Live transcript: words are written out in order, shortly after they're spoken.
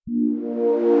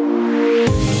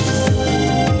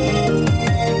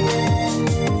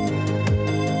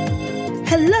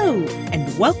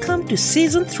Welcome to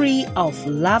Season 3 of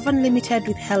Love Unlimited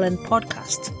with Helen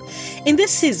podcast. In this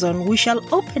season, we shall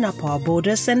open up our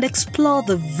borders and explore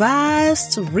the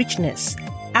vast richness,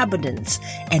 abundance,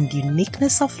 and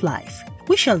uniqueness of life.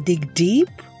 We shall dig deep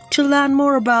to learn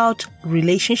more about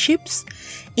relationships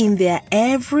in their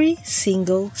every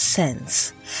single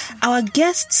sense. Our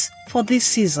guests for this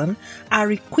season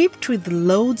are equipped with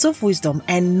loads of wisdom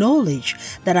and knowledge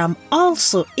that I'm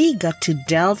also eager to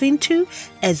delve into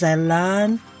as I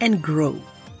learn and grow.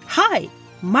 Hi,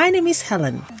 my name is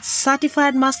Helen,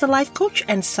 Certified Master Life Coach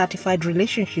and Certified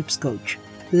Relationships Coach.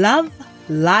 Love,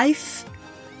 life,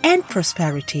 and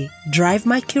prosperity drive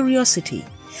my curiosity,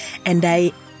 and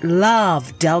I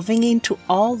love delving into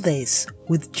all this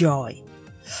with joy.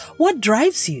 What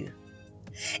drives you?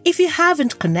 If you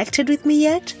haven't connected with me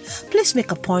yet, please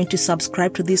make a point to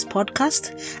subscribe to this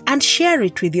podcast and share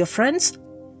it with your friends.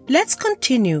 Let's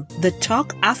continue the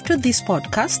talk after this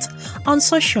podcast on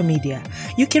social media.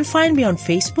 You can find me on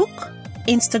Facebook,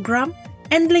 Instagram,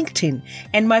 and LinkedIn,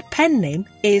 and my pen name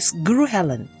is Guru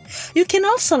Helen. You can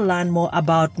also learn more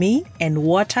about me and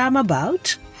what I'm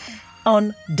about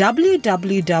on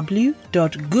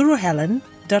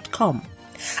www.guruhelen.com.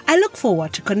 I look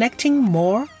forward to connecting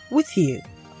more with you.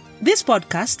 This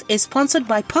podcast is sponsored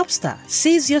by Popstar,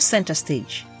 Seize Your Center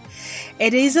Stage.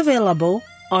 It is available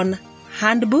on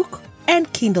Handbook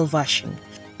and Kindle version.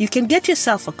 You can get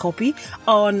yourself a copy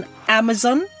on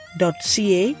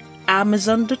Amazon.ca,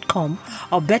 Amazon.com,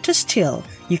 or better still,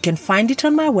 you can find it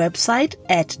on my website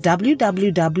at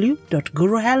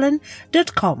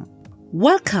www.guruhelen.com.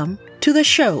 Welcome to the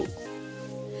show.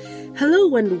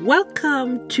 Hello and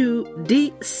welcome to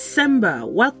December.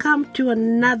 Welcome to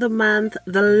another month,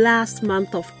 the last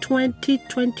month of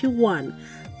 2021.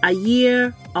 A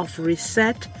year of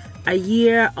reset, a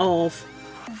year of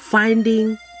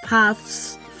finding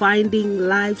paths, finding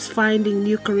lives, finding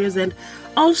new careers, and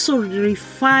also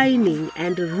refining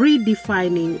and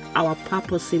redefining our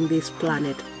purpose in this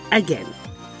planet again.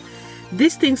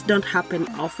 These things don't happen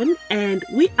often, and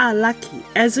we are lucky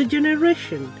as a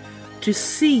generation to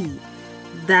see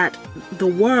that the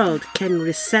world can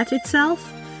reset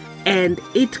itself and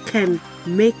it can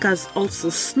make us also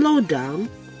slow down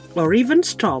or even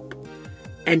stop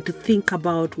and to think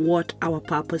about what our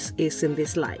purpose is in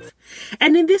this life.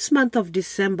 And in this month of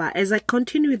December, as I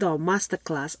continue with our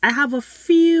masterclass, I have a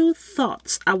few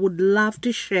thoughts I would love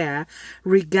to share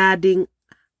regarding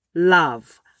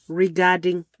love,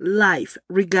 regarding life,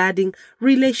 regarding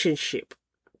relationship.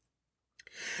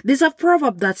 There's a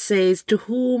proverb that says, to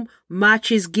whom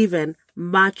much is given,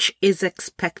 much is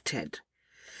expected.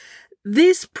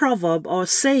 This proverb or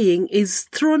saying is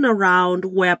thrown around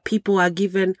where people are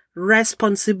given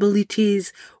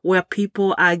responsibilities, where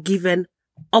people are given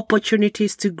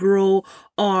opportunities to grow,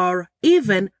 or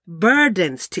even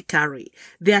burdens to carry.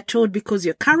 They are told, because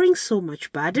you're carrying so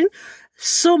much burden,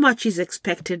 so much is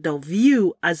expected of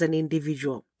you as an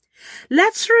individual.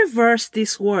 Let's reverse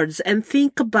these words and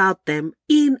think about them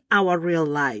in our real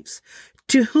lives.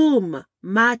 To whom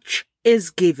much is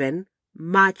given,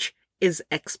 much is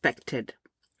expected.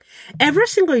 Every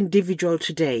single individual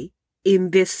today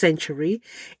in this century,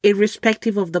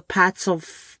 irrespective of the parts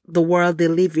of the world they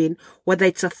live in, whether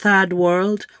it's a third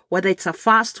world, whether it's a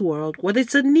first world, whether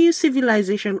it's a new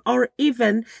civilization, or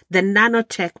even the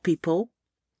nanotech people,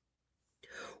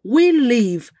 we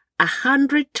live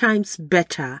 100 times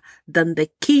better than the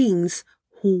kings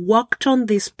who walked on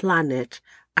this planet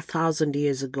 1,000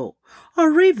 years ago,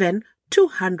 or even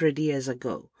 200 years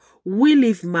ago. We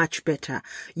live much better.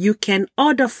 You can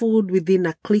order food within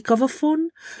a click of a phone.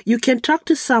 You can talk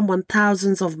to someone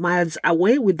thousands of miles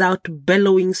away without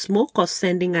bellowing smoke or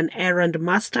sending an errand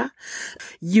master.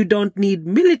 You don't need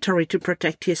military to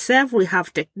protect yourself. We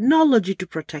have technology to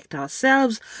protect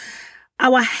ourselves.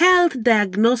 Our health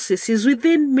diagnosis is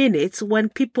within minutes. When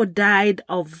people died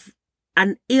of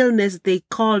an illness they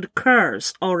called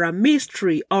curse or a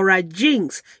mystery or a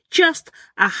jinx just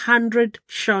 100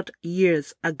 short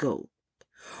years ago.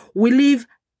 We live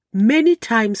many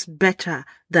times better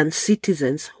than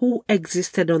citizens who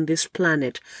existed on this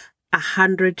planet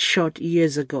 100 short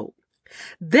years ago.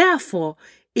 Therefore,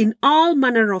 in all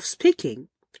manner of speaking,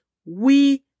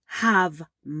 we have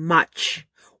much.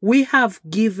 We have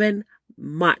given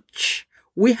much.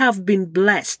 We have been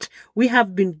blessed. We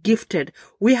have been gifted.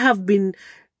 We have been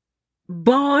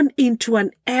born into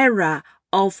an era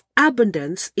of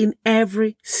abundance in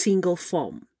every single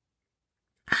form.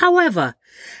 However,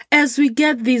 as we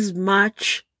get this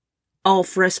much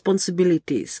of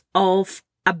responsibilities, of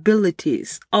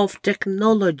abilities, of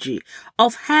technology,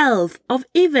 of health, of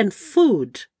even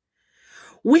food,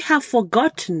 We have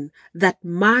forgotten that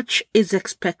much is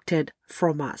expected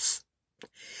from us.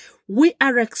 We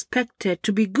are expected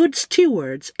to be good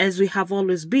stewards as we have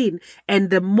always been, and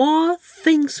the more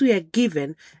things we are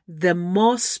given, the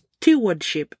more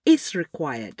stewardship is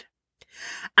required.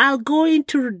 I'll go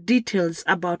into details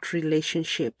about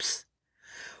relationships.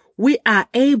 We are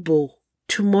able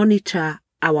to monitor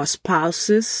our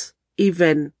spouses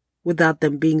even without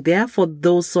them being there. For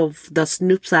those of the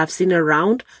snoops I've seen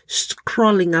around,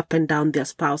 scrolling up and down their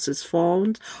spouses'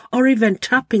 phones or even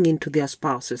tapping into their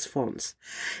spouses' phones.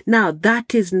 Now,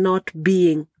 that is not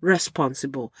being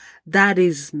responsible. That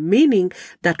is meaning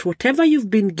that whatever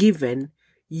you've been given,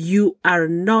 you are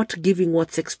not giving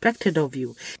what's expected of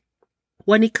you.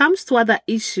 When it comes to other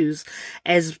issues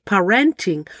as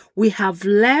parenting, we have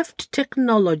left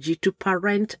technology to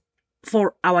parent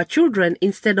for our children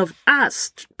instead of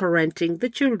us parenting the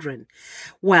children.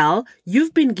 Well,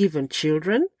 you've been given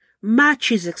children.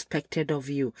 Much is expected of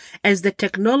you. As the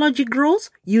technology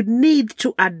grows, you need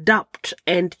to adapt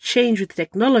and change with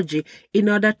technology in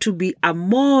order to be a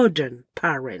modern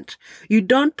parent. You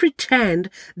don't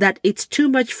pretend that it's too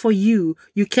much for you.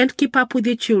 You can't keep up with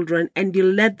your children and you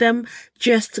let them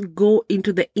just go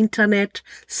into the internet,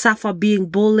 suffer being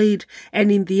bullied,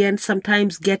 and in the end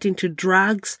sometimes get into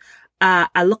drugs,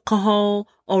 alcohol,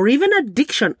 or even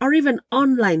addiction, or even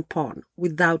online porn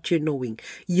without you knowing.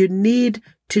 You need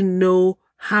to know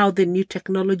how the new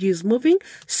technology is moving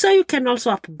so you can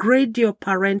also upgrade your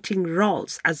parenting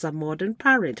roles as a modern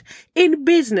parent. In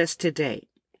business today,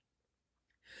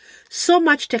 so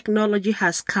much technology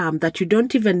has come that you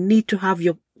don't even need to have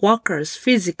your workers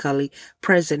physically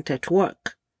present at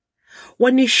work.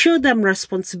 When you show them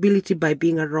responsibility by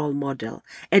being a role model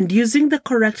and using the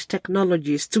correct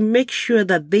technologies to make sure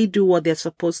that they do what they're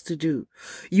supposed to do,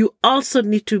 you also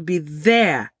need to be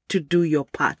there to do your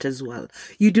part as well.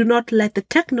 You do not let the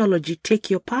technology take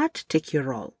your part, take your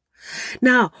role.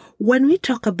 Now, when we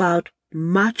talk about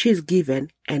much is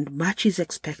given and much is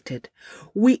expected,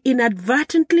 we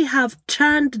inadvertently have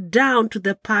turned down to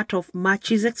the part of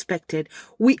much is expected.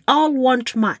 We all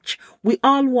want much. We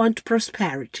all want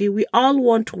prosperity. We all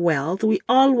want wealth. We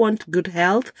all want good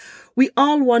health. We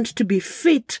all want to be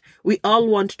fit. We all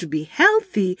want to be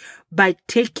healthy by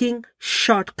taking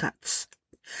shortcuts.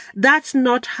 That's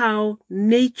not how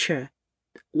nature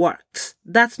works.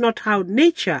 That's not how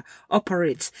nature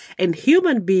operates. And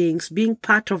human beings, being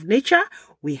part of nature,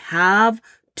 we have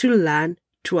to learn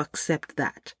to accept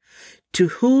that. To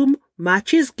whom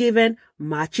much is given,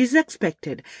 much is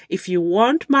expected. If you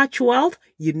want much wealth,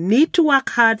 you need to work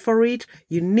hard for it.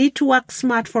 You need to work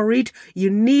smart for it. You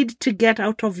need to get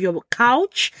out of your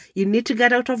couch. You need to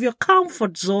get out of your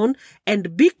comfort zone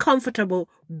and be comfortable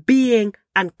being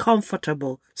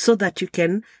uncomfortable so that you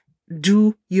can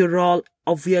do your role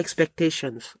of your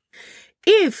expectations.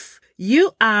 If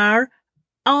you are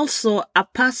also a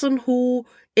person who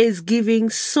is giving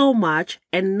so much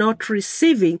and not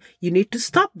receiving, you need to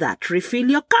stop that. Refill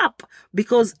your cup.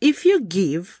 Because if you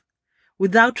give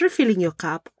without refilling your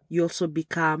cup, you also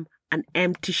become an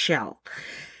empty shell.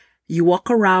 You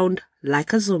walk around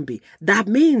like a zombie. That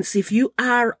means if you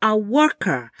are a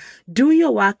worker, do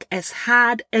your work as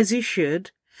hard as you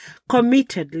should,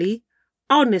 committedly,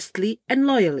 honestly, and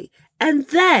loyally. And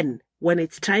then, when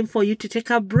it's time for you to take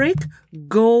a break,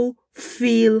 go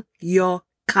fill your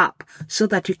cup so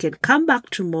that you can come back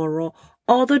tomorrow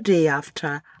or the day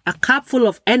after, a cup full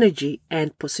of energy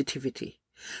and positivity.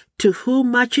 To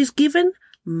whom much is given,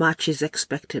 much is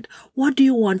expected. What do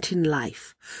you want in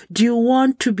life? Do you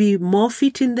want to be more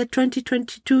fit in the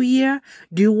 2022 year?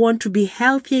 Do you want to be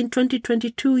healthier in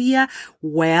 2022 year?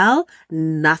 Well,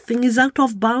 nothing is out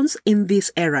of bounds in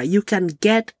this era. You can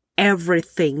get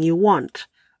everything you want,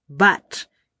 but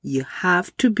you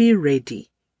have to be ready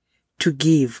to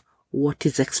give what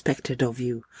is expected of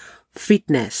you.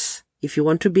 Fitness. If you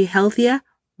want to be healthier,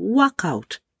 work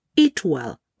out, eat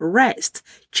well, rest,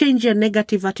 change your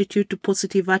negative attitude to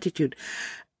positive attitude.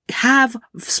 Have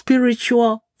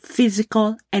spiritual,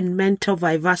 physical, and mental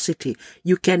vivacity.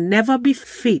 You can never be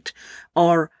fit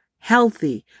or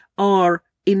healthy or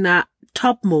in a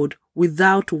top mode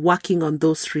without working on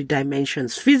those three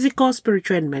dimensions: physical,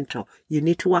 spiritual, and mental. You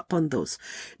need to work on those.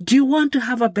 Do you want to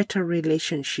have a better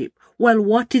relationship? Well,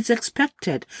 what is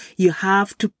expected? You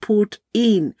have to put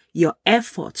in your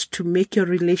efforts to make your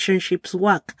relationships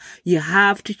work. You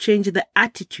have to change the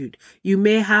attitude. You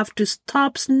may have to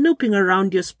stop snooping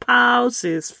around your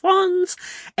spouse's phones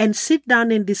and sit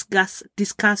down and discuss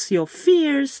your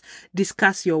fears,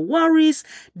 discuss your worries,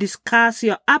 discuss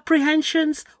your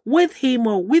apprehensions with him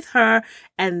or with her,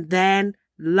 and then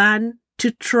learn to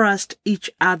trust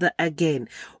each other again.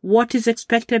 What is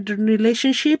expected in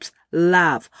relationships?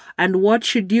 Love. And what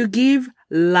should you give?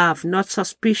 Love, not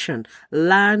suspicion.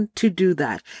 Learn to do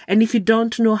that. And if you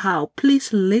don't know how,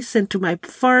 please listen to my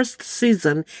first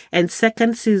season and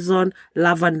second season,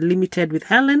 Love Unlimited with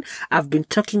Helen. I've been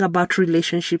talking about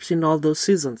relationships in all those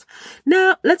seasons.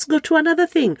 Now, let's go to another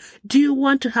thing. Do you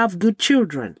want to have good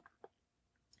children?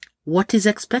 What is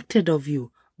expected of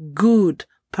you? Good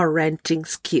parenting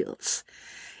skills.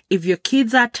 If your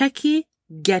kids are techie,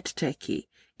 get techie.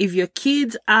 If your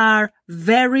kids are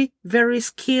very, very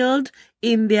skilled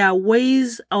in their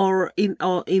ways or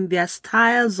in their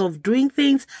styles of doing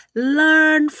things,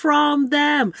 learn from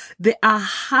them. They are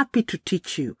happy to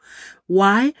teach you.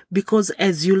 Why? Because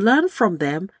as you learn from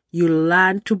them, you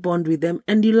learn to bond with them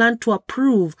and you learn to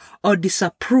approve or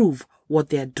disapprove what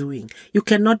they're doing. You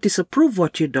cannot disapprove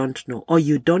what you don't know or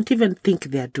you don't even think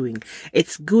they're doing.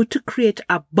 It's good to create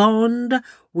a bond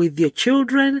with your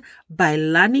children by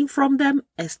learning from them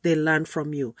as they learn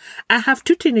from you. I have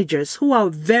 2 teenagers who are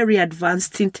very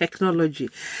advanced in technology.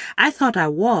 I thought I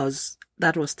was.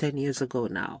 That was 10 years ago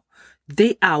now.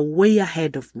 They are way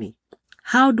ahead of me.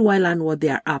 How do I learn what they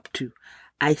are up to?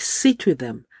 I sit with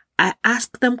them. I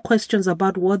ask them questions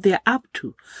about what they're up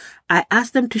to. I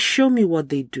ask them to show me what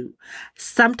they do.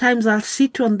 Sometimes I'll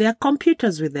sit on their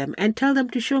computers with them and tell them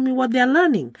to show me what they're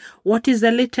learning. What is the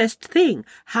latest thing?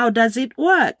 How does it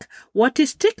work? What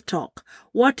is TikTok?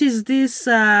 What is this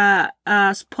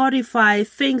Spotify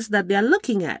things that they're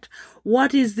looking at?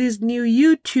 What is this new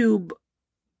YouTube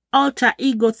alter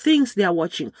ego things they are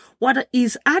watching? What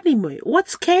is anime?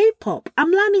 What's K-pop? I'm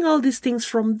learning all these things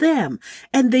from them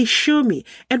and they show me.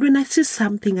 And when I see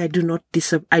something I do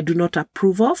not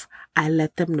approve of, I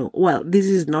let them know. Well, this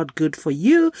is not good for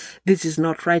you. This is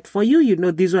not right for you. You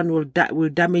know, this one will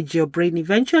damage your brain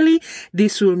eventually.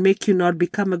 This will make you not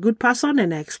become a good person.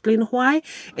 And I explain why.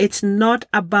 It's not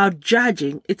about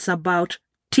judging. It's about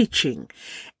teaching.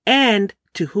 And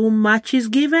to whom much is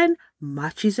given,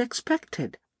 much is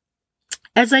expected.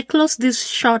 As I close this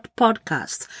short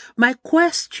podcast, my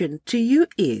question to you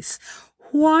is,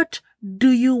 what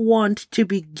do you want to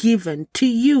be given to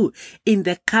you in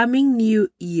the coming new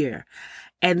year?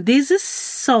 And this is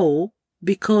so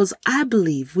because I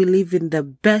believe we live in the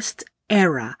best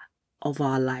era of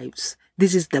our lives.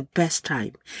 This is the best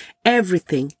time.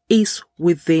 Everything is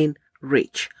within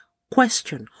reach.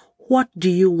 Question, what do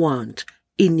you want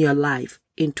in your life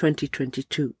in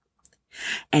 2022?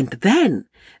 And then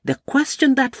the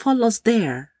question that follows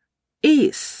there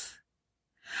is,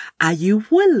 are you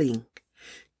willing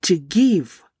to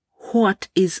give what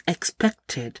is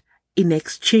expected in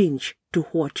exchange to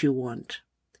what you want?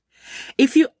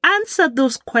 If you answer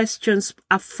those questions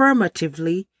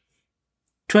affirmatively,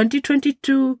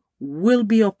 2022 will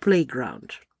be your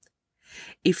playground.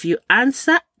 If you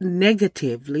answer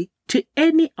negatively to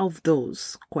any of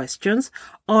those questions,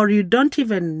 or you don't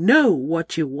even know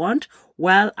what you want,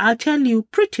 well, I'll tell you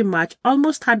pretty much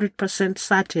almost 100%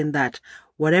 certain that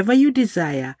whatever you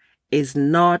desire is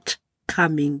not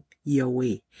coming your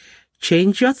way.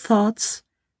 Change your thoughts,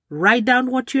 write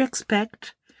down what you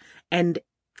expect, and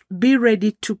be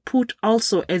ready to put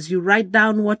also, as you write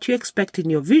down what you expect in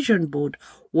your vision board,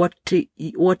 what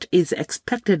is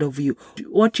expected of you,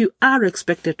 what you are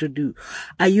expected to do.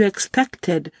 Are you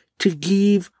expected to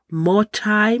give more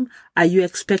time? Are you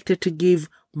expected to give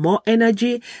more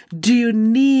energy? Do you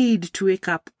need to wake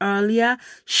up earlier?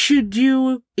 Should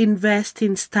you invest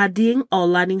in studying or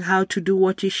learning how to do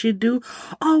what you should do?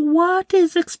 Or what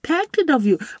is expected of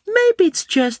you? Maybe it's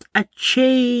just a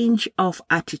change of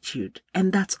attitude,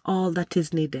 and that's all that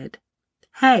is needed.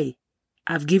 Hey,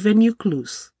 I've given you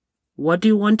clues. What do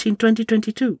you want in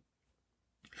 2022?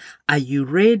 Are you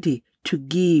ready to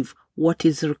give what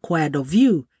is required of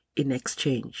you in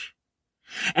exchange?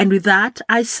 And with that,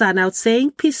 I sign out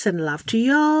saying peace and love to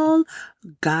y'all.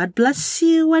 God bless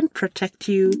you and protect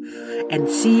you, and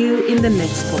see you in the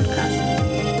next podcast.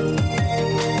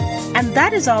 And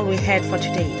that is all we had for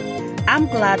today. I'm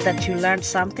glad that you learned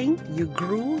something, you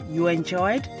grew, you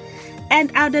enjoyed, and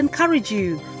I'd encourage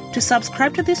you to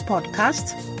subscribe to this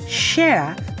podcast,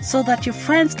 share so that your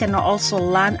friends can also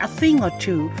learn a thing or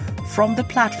two from the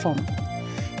platform.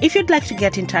 If you'd like to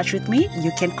get in touch with me,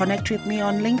 you can connect with me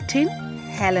on LinkedIn,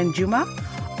 Helen Juma,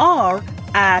 or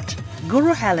at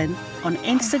Guru Helen on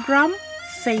Instagram,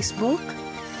 Facebook.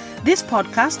 This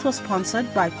podcast was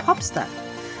sponsored by Popstar.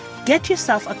 Get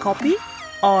yourself a copy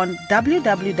on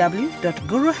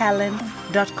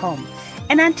www.guruhelen.com.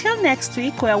 And until next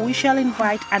week, where we shall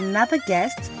invite another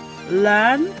guest,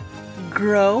 learn,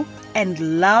 grow,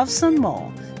 and love some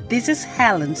more. This is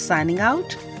Helen signing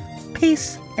out.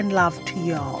 Peace and love to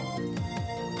you all.